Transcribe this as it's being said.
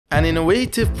an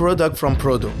innovative product from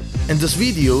Porodo. In this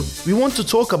video, we want to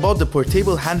talk about the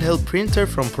portable handheld printer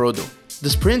from Porodo.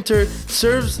 This printer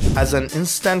serves as an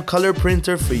instant color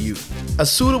printer for you. A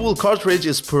suitable cartridge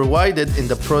is provided in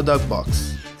the product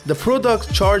box. The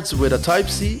product charges with a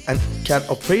Type-C and can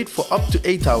operate for up to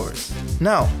 8 hours.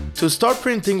 Now, to start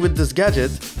printing with this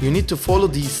gadget, you need to follow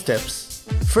these steps.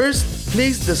 First,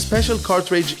 place the special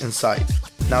cartridge inside.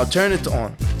 Now turn it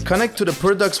on. Connect to the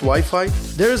product's Wi-Fi.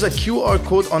 There is a QR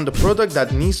code on the product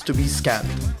that needs to be scanned.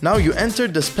 Now you enter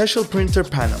the special printer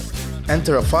panel.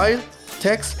 Enter a file,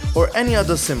 text, or any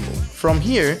other symbol. From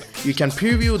here, you can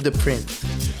preview the print.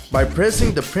 By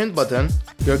pressing the print button,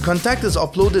 your contact is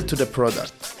uploaded to the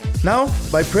product. Now,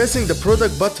 by pressing the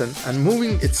product button and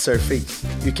moving its surface,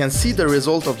 you can see the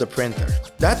result of the printer.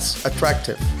 That's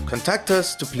attractive. Contact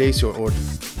us to place your order.